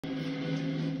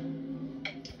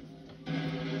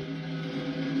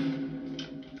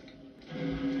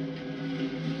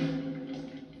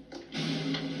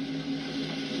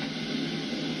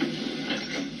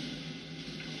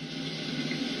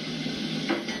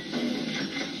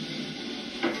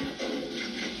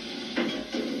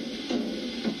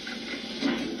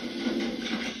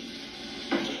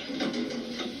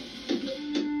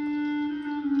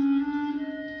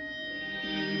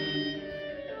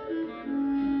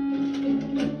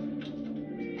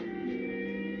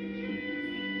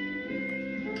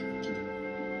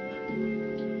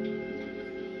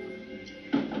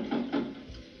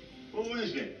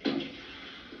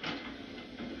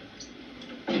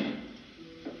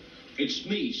It's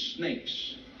me,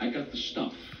 Snakes. I got the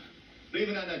stuff. Leave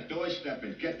it on the doorstep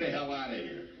and get the hell out of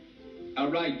here.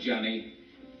 All right, Johnny.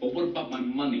 But what about my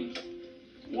money?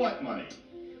 What money?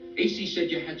 AC said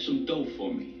you had some dough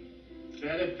for me. Is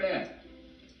that a fact?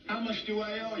 How much do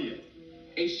I owe you?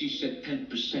 AC said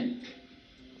 10%.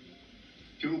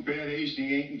 Too bad AC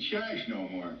ain't in charge no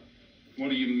more. What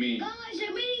do you mean? Guys,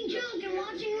 I'm eating junk and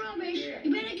watching rubbish.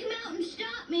 You better come out and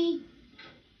stop me.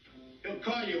 He'll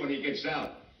call you when he gets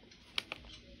out.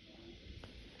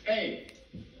 Hey,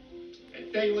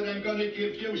 I tell you what I'm gonna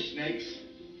give you, Snakes.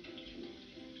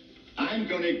 I'm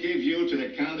gonna give you to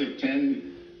the count of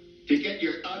 10 to get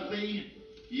your ugly,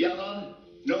 yellow,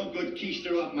 no good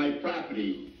keister off my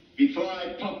property before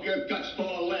I pump your guts full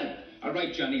of lead. All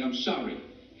right, Johnny, I'm sorry.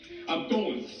 I'm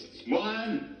going.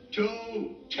 1,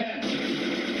 2, 10.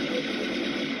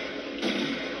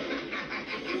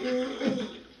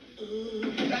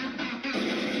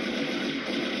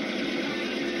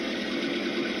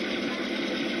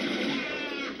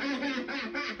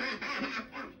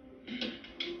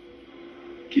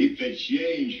 Keep the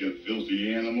change, you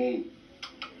filthy animal.